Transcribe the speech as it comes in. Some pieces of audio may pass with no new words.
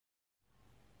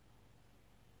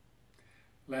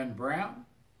Len Brown,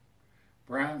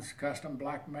 Brown's Custom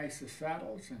Black Mesa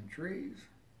Saddles and Trees,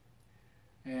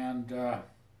 and a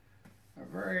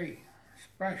very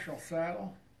special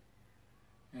saddle,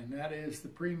 and that is the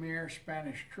Premier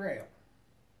Spanish Trail.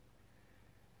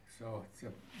 So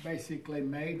it's basically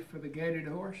made for the gaited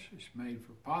horse. It's made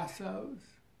for passos,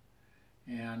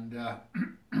 and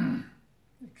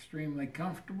extremely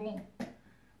comfortable,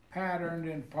 patterned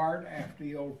in part after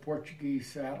the old Portuguese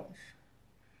saddles.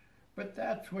 But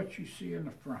that's what you see in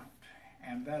the front,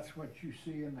 and that's what you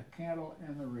see in the cantle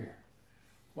and the rear.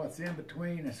 What's in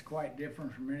between is quite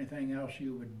different from anything else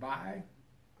you would buy,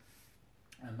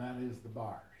 and that is the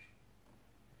bars.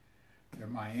 They're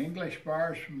my English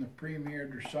bars from the Premier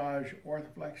Dressage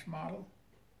Orthoflex model,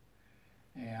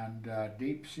 and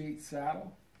deep seat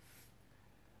saddle,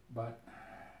 but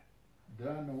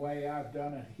done the way I've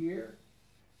done it here,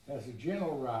 has a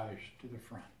gentle rise to the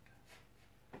front,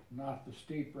 not the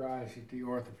steep rise that the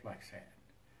Orthoflex had.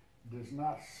 It does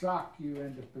not sock you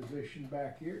into position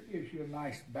back here. It gives you a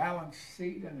nice balanced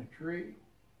seat in a tree,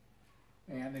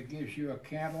 and it gives you a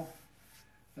cantle.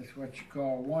 That's what you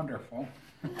call wonderful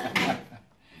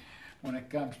when it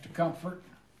comes to comfort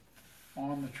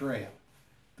on the trail.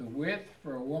 The width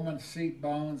for a woman's seat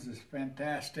bones is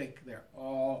fantastic. They're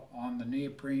all on the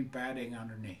neoprene padding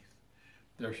underneath.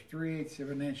 There's 3/8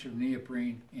 of an inch of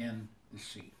neoprene in the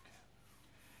seat.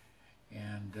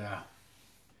 And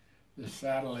this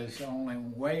saddle is only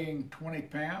weighing 20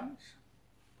 pounds.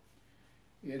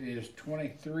 It is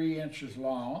 23 inches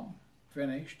long,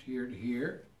 finished here to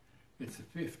here. It's a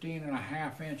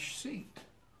 15.5-inch seat.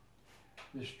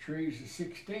 This tree's a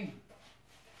 16.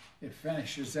 It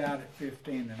finishes out at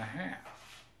 15.5.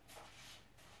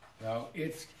 So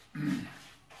it's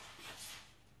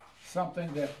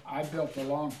something that I built a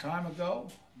long time ago,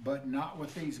 but not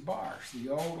with these bars. The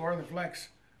old Orthoflex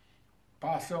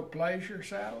Paso Pleasure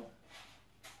saddle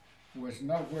was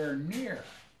nowhere near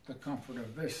the comfort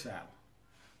of this saddle,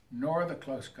 nor the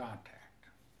close contact.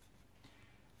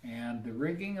 And the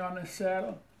rigging on this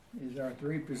saddle is our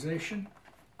 3-position,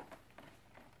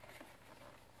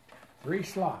 3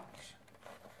 slots.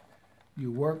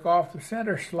 You work off the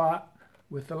center slot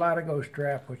with the latigo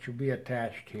strap, which will be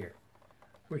attached here,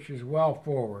 which is well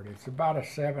forward. It's about a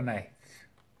 7/8.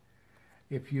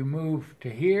 If you move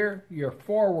to here, you're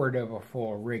forward of a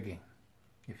full rigging.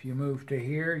 If you move to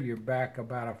here, you're back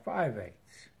about a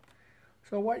 5/8.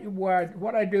 So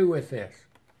what I do with this,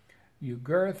 you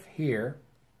girth here,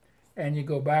 and you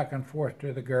go back and forth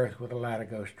to the girth with a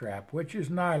latigo strap, which is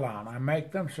nylon. I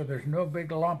make them so there's no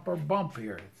big lump or bump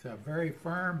here. It's a very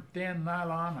firm, thin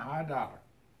nylon, high dollar.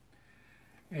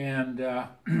 And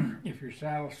if your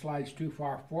saddle slides too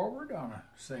far forward on a,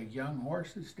 say, young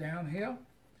horse's downhill,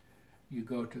 you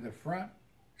go to the front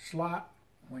slot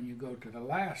when you go to the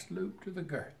last loop to the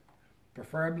girth.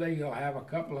 Preferably, you'll have a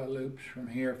couple of loops from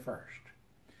here first.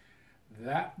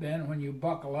 That then, when you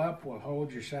buckle up, will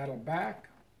hold your saddle back.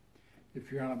 If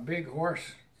you're on a big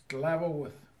horse, it's level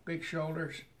with big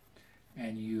shoulders,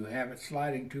 and you have it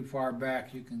sliding too far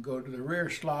back, you can go to the rear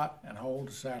slot and hold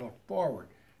the saddle forward.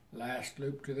 Last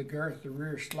loop to the girth, the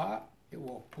rear slot, it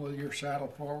will pull your saddle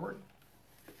forward,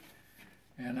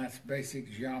 and that's basic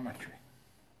geometry.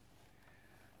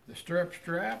 The stirrup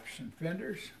straps and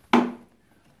fenders are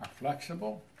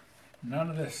flexible. None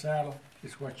of this saddle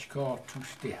is what you call too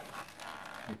stiff,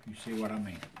 if you see what I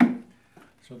mean.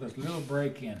 So there's a little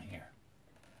break in here.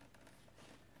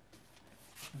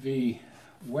 The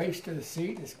waist of the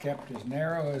seat is kept as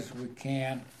narrow as we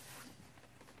can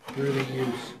through the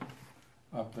use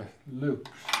of the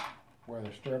loops where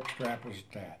the stirrup strap is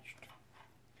attached.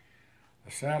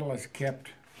 The saddle is kept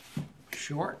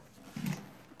short.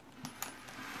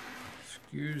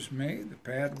 Excuse me, the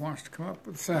pad wants to come up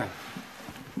with the saddle.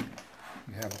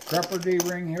 You have a crupper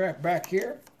D-ring here back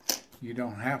here. You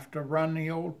don't have to run the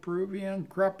old Peruvian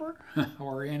crupper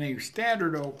or any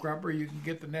standard old crupper. You can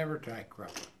get the NeverTite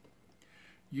crupper.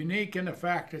 Unique in the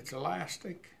fact it's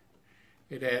elastic.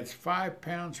 It adds 5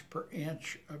 pounds per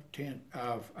inch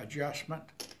of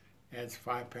adjustment, adds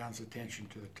 5 pounds of tension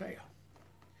to the tail.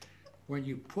 When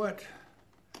you put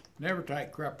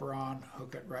NeverTite crupper on,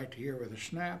 hook it right here with a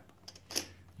snap.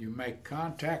 You make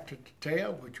contact at the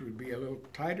tail, which would be a little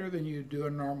tighter than you do a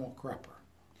normal crupper.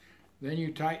 Then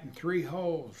you tighten 3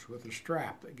 holes with a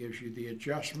strap that gives you the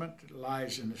adjustment that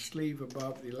lies in the sleeve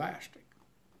above the elastic.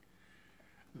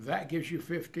 That gives you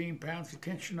 15 pounds of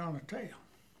tension on the tail.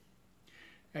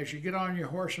 As you get on your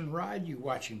horse and ride, you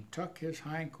watch him tuck his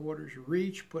hindquarters,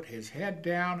 reach, put his head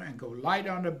down, and go light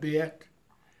on the bit.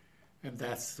 And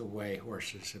that's the way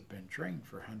horses have been trained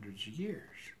for hundreds of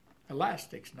years.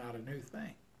 Elastic's not a new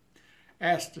thing.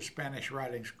 Ask the Spanish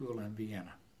Riding School in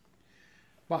Vienna.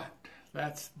 But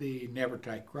that's the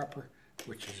Nevertike Crupper,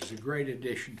 which is a great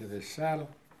addition to this saddle.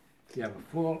 You have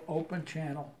a full open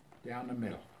channel down the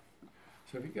middle.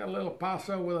 So if you got a little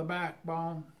Paso with a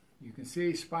backbone, you can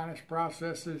see spinous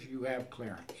processes, you have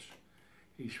clearance.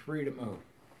 He's free to move.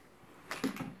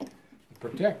 The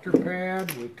protector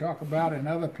pad we talk about in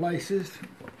other places.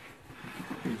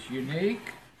 It's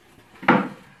unique.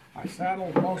 I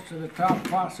saddled most of the top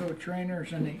Paso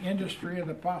trainers in the industry of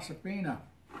the Pasofino.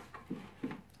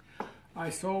 I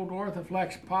sold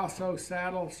Orthoflex Paso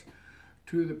saddles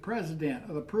to the president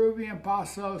of the Peruvian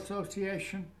Paso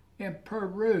Association in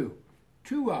Peru,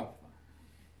 2 of them.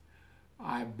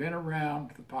 I've been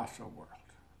around the Paso world,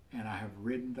 and I have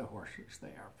ridden the horses. They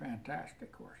are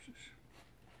fantastic horses.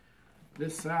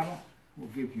 This saddle will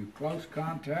give you close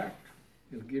contact.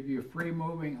 It'll give you a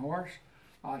free-moving horse.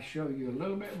 I'll show you a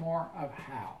little bit more of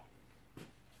how.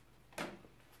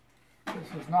 This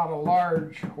is not a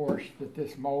large horse that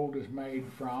this mold is made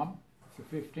from. It's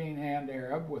a 15-hand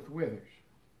Arab with withers.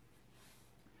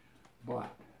 But,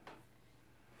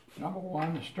 number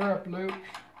one, the stirrup loops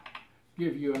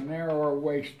give you a narrower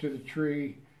waist to the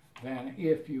tree than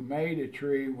if you made a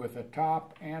tree with a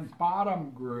top and bottom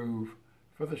groove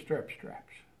for the stirrup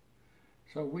straps.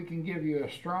 So we can give you a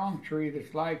strong tree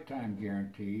that's lifetime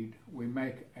guaranteed. We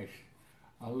make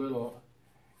a little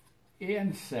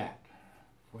inset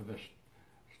for the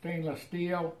stainless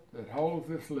steel that holds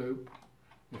this loop.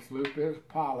 This loop is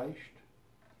polished.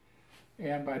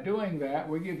 And by doing that,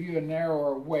 we give you a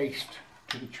narrower waist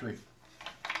to the tree.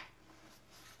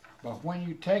 But when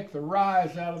you take the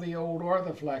rise out of the old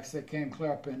Orthoflex that came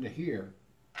clear up into here,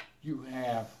 you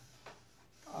have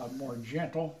a more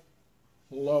gentle,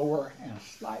 lower, and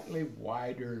slightly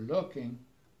wider looking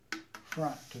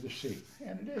front to the seat.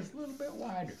 And it is a little bit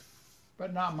wider,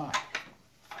 but not much.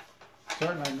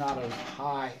 Certainly not as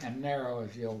high and narrow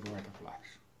as the old Orthoflex.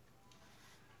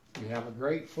 You have a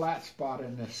great flat spot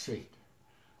in this seat.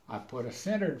 I put a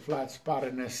centered flat spot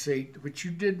in this seat, which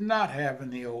you did not have in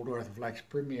the old Orthoflex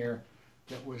Premier,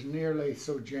 that was nearly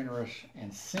so generous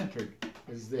and centered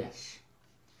as this.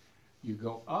 You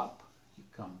go up, you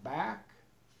come back,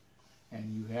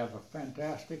 and you have a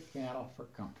fantastic cantle for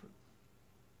comfort.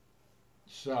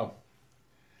 So,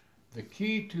 the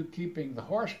key to keeping the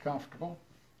horse comfortable,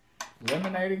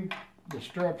 eliminating the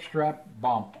stirrup strap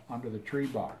bump under the tree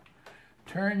bar.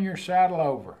 Turn your saddle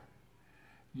over.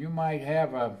 You might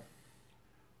have a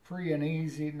free and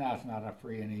easy, no, it's not a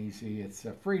free and easy, it's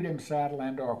a Freedom saddle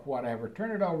and or whatever.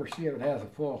 Turn it over, see if it has a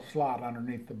full slot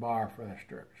underneath the bar for the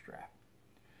stirrup strap.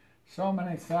 So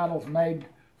many saddles made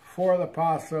for the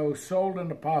Paso, sold in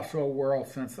the Paso world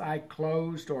since I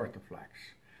closed Orthoflex.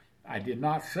 I did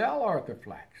not sell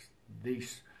Orthoflex. The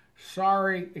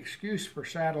sorry excuse for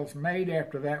saddles made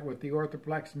after that with the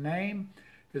Orthoflex name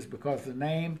is because the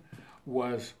name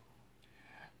was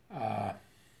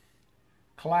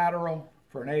collateral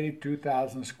for an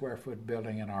 82,000 square foot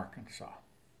building in Arkansas.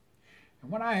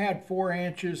 And when I had 4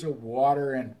 inches of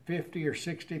water and 50 or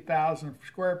 60,000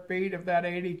 square feet of that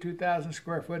 82,000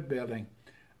 square foot building,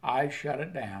 I shut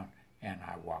it down and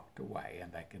I walked away,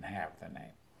 and they can have the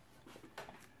name.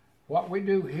 What we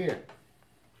do here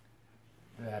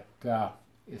that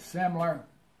is similar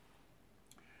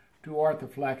to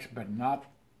Orthoflex but not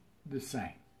the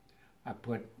same. I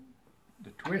put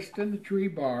the twist in the tree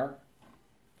bar.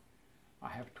 I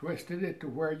have twisted it to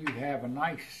where you have a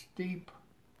nice steep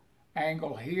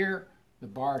angle here. The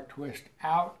bar twists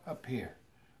out up here.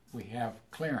 We have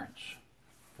clearance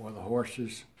for the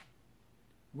horse's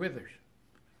withers.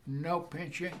 No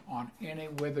pinching on any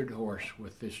withered horse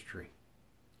with this tree.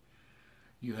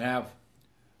 You have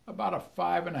about a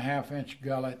 5.5-inch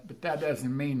gullet, but that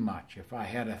doesn't mean much. If I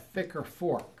had a thicker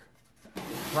fork,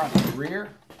 front to rear,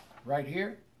 right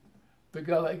here, the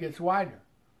gullet gets wider.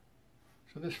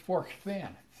 So this fork's thin.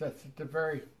 It sets at the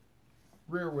very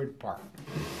rearward part.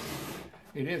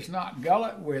 It is not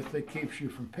gullet width that keeps you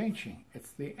from pinching.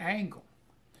 It's the angle.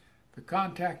 The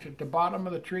contact at the bottom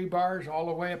of the tree bar is all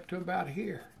the way up to about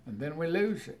here. And then we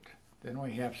lose it. Then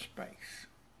we have space.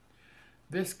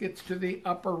 This gets to the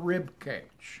upper rib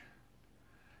cage.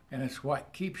 And it's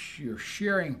what keeps your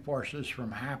shearing forces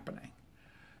from happening.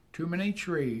 Too many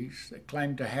trees that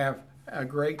claim to have a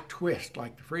great twist,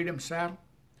 like the Freedom saddle,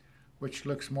 which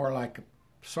looks more like a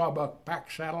sawbuck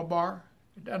pack saddle bar.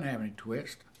 It doesn't have any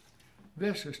twist.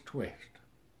 This is twist.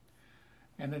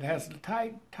 And it has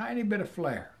a tiny bit of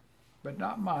flare, but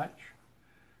not much.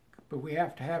 But we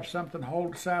have to have something to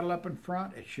hold the saddle up in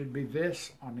front. It should be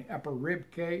this on the upper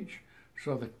rib cage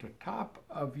so that the top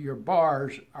of your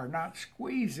bars are not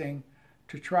squeezing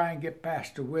to try and get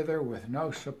past the wither with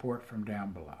no support from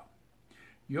down below.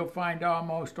 You'll find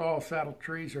almost all saddle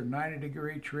trees are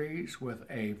 90-degree trees with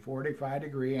a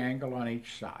 45-degree angle on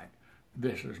each side.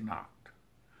 This is not.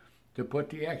 To put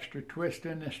the extra twist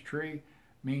in this tree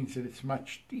means that it's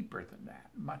much deeper than that,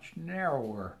 much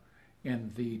narrower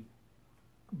in the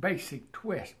basic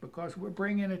twist, because we're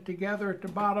bringing it together at the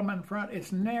bottom and front.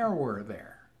 It's narrower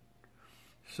there,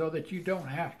 so that you don't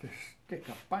have to stick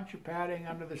a bunch of padding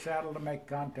under the saddle to make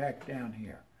contact down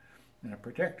here. And a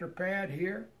protector pad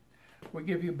here will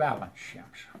give you balance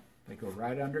shims. They go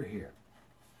right under here.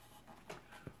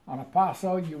 On a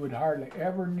Paso, you would hardly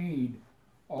ever need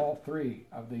all three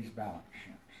of these balance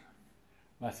shims,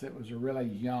 unless it was a really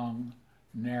young,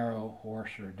 narrow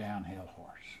horse or a downhill horse.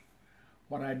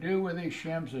 What I do with these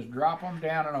shims is drop them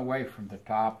down and away from the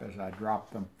top as I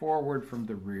drop them forward from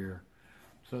the rear,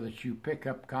 so that you pick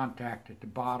up contact at the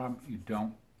bottom. You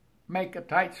don't make a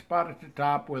tight spot at the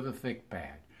top with a thick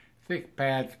pad. Thick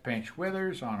pads pinch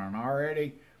withers on an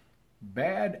already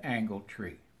bad angled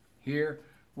tree. Here,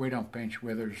 we don't pinch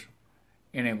withers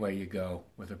any way you go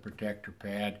with a protector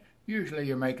pad. Usually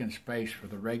you're making space for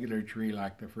the regular tree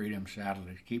like the Freedom Saddle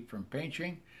to keep from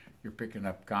pinching. You're picking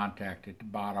up contact at the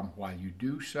bottom while you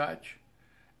do such,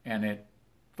 and it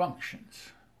functions.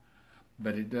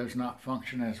 But it does not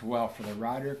function as well for the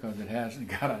rider because it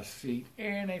hasn't got a seat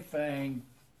anything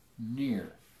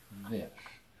near this,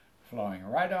 flowing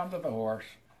right onto the horse.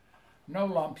 No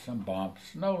lumps and bumps,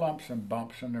 no lumps and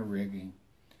bumps in the rigging,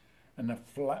 and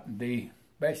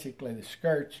basically the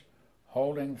skirts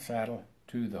holding the saddle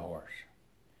to the horse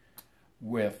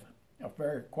with a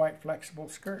quite flexible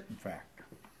skirt, in fact.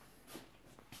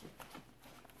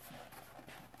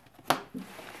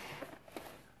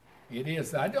 It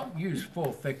is, I don't use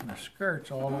full thickness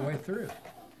skirts all the way through.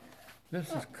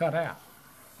 This is cut out.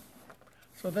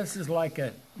 So this is like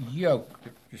a yoke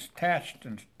that's attached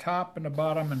at the top and the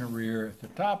bottom and the rear, at the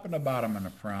top and the bottom and the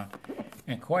front,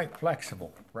 and quite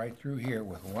flexible right through here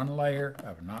with one layer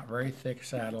of not very thick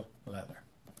saddle leather.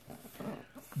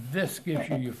 This gives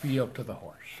you your feel to the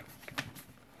horse,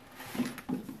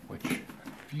 which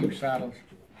few saddles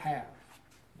have.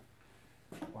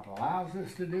 What allows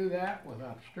us to do that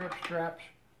without stirrup straps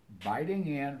biting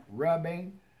in,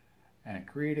 rubbing, and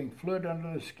creating fluid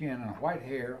under the skin and white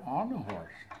hair on the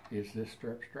horse is this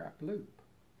stirrup strap loop,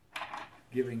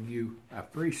 giving you a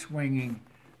free swinging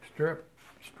stirrup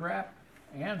strap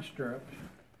and stirrups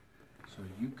so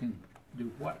you can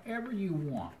do whatever you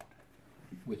want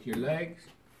with your legs.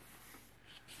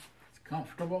 It's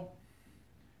comfortable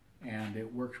and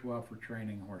it works well for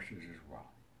training horses as well.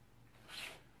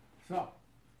 So,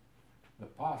 the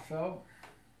Paso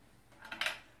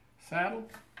saddle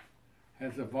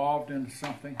has evolved into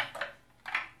something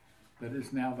that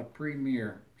is now the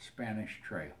premier Spanish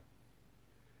trail.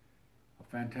 A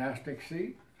fantastic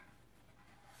seat,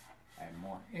 a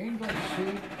more English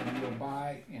seat than you'll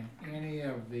buy in any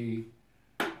of the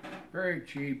very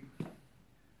cheap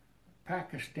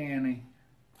Pakistani,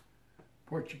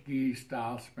 Portuguese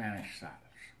style Spanish saddles.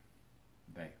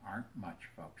 They aren't much,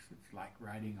 folks. It's like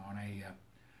riding on a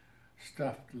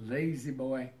stuffed lazy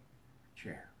boy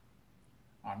chair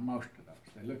on most of those.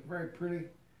 They look very pretty.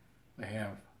 They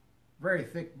have very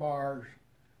thick bars.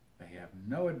 They have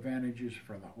no advantages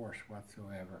for the horse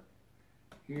whatsoever.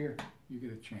 Here, you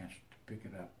get a chance to pick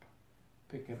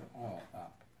it all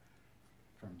up.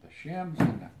 From the shims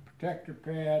and the protector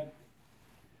pad,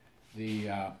 the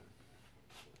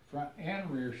front and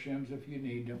rear shims if you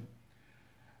need them.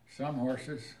 Some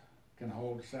horses can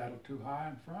hold the saddle too high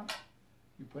in front.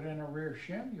 You put in a rear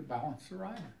shim, you balance the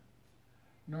rider.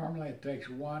 Normally it takes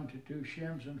 1 to 2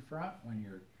 shims in front when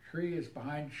your tree is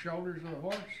behind the shoulders of the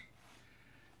horse.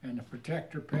 And the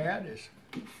protector pad is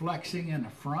flexing in the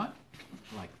front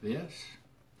like this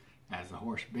as the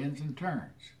horse bends and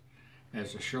turns,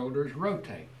 as the shoulders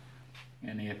rotate.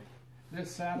 And if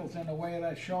this saddle's in the way of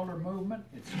that shoulder movement,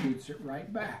 it scoots it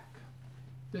right back.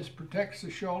 This protects the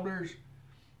shoulders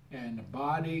and the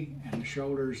body and the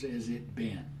shoulders as it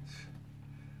bends.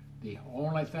 The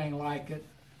only thing like it,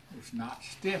 it's not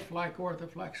stiff like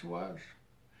Orthoflex was.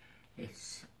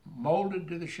 It's molded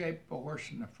to the shape of a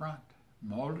horse in the front,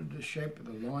 molded to the shape of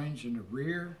the loins in the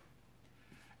rear,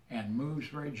 and moves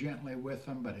very gently with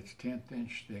them, but it's 1/10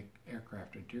 inch thick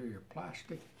aircraft interior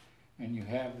plastic, and you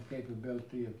have the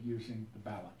capability of using the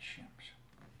balance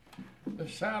shims. The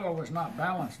saddle was not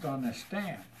balanced on this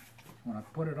stand when I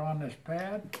put it on this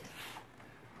pad,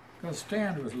 because the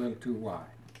stand was a little too wide.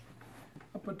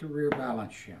 I put the rear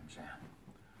balance shims in.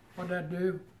 What did I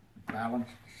do? Balance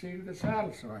the seat of the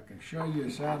saddle so I can show you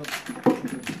a saddle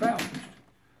that's balanced.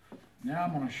 Now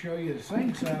I'm going to show you the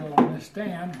same saddle on this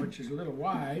stand, which is a little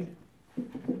wide.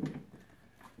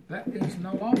 That is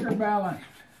no longer balanced.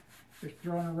 It's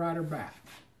throwing the rider back.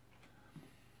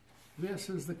 This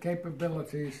is the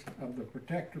capabilities of the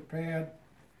protector pad,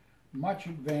 much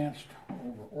advanced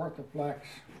over Orthoflex.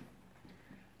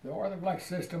 The Orthoflex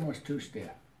system was too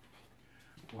stiff.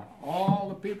 Well, all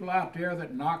the people out there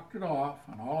that knocked it off,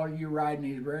 and all of you riding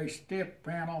these very stiff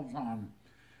panels on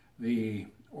the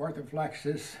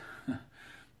Orthoflexes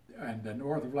and the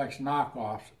Orthoflex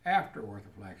knockoffs after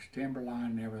Orthoflex,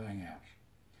 Timberline and everything else.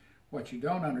 What you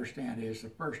don't understand is the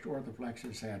first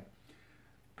Orthoflexes had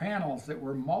panels that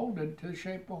were molded to the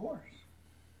shape of a horse.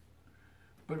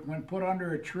 But when put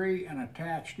under a tree and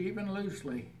attached even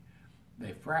loosely,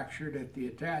 they fractured at the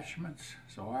attachments,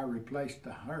 so I replaced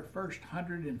the first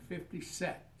 150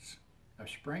 sets of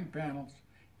spring panels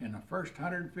in the first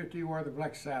 150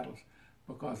 Orthoflex saddles,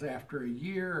 because after a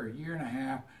year or a year and a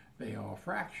half, they all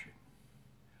fractured.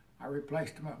 I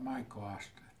replaced them at my cost.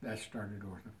 That started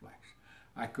Orthoflex.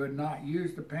 I could not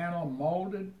use the panel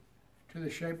molded to the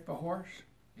shape of a horse.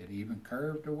 It even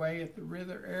curved away at the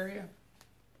wither area.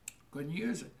 Couldn't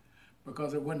use it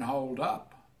because it wouldn't hold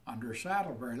up under a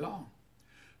saddle very long.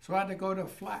 So I had to go to a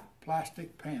flat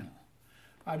plastic panel.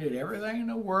 I did everything in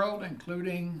the world,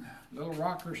 including little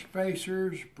rocker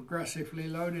spacers, progressively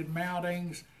loaded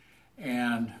mountings,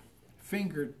 and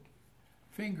fingers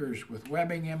with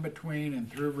webbing in between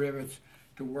and through rivets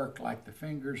to work like the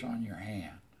fingers on your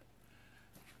hand.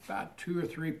 About 2 or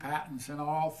 3 patents in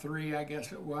all, 3 I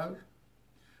guess it was,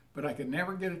 but I could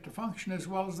never get it to function as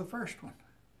well as the first one.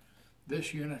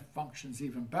 This unit functions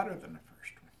even better than the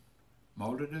first one.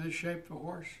 Molded to the shape of a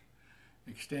horse,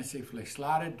 extensively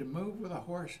slotted to move with a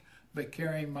horse, but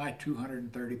carrying my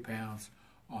 230 pounds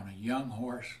on a young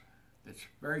horse that's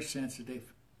very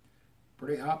sensitive,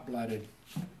 pretty hot-blooded,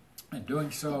 and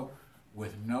doing so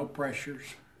with no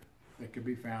pressures that could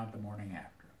be found the morning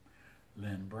after.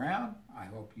 Lynn Brown, I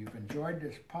hope you've enjoyed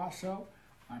this Paso.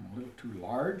 I'm a little too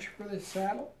large for this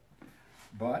saddle,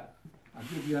 but I'll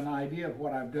give you an idea of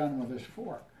what I've done with this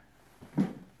fork.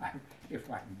 If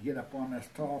I can get up on this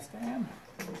tall stand,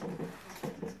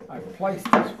 I've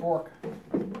placed this fork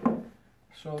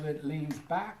so that it leans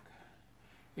back.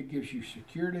 It gives you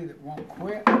security that won't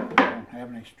quit. I don't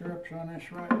have any strips on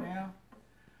this right now.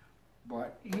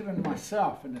 But even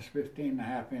myself in this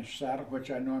 15.5-inch saddle, which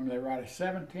I normally ride a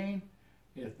 17,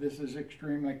 this is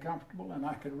extremely comfortable and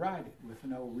I could ride it with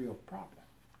no real problem.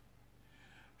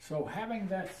 So having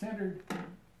that centered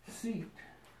seat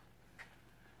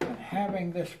and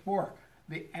having this fork,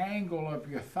 the angle of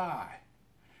your thigh,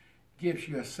 gives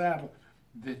you a saddle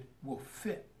that will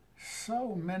fit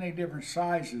so many different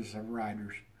sizes of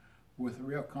riders with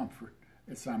real comfort.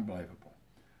 It's unbelievable.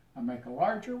 I make a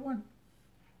larger one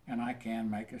and I can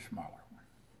make a smaller one.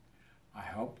 I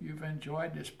hope you've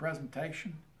enjoyed this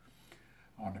presentation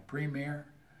on the Premier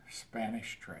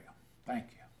Spanish Trail. Thank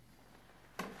you.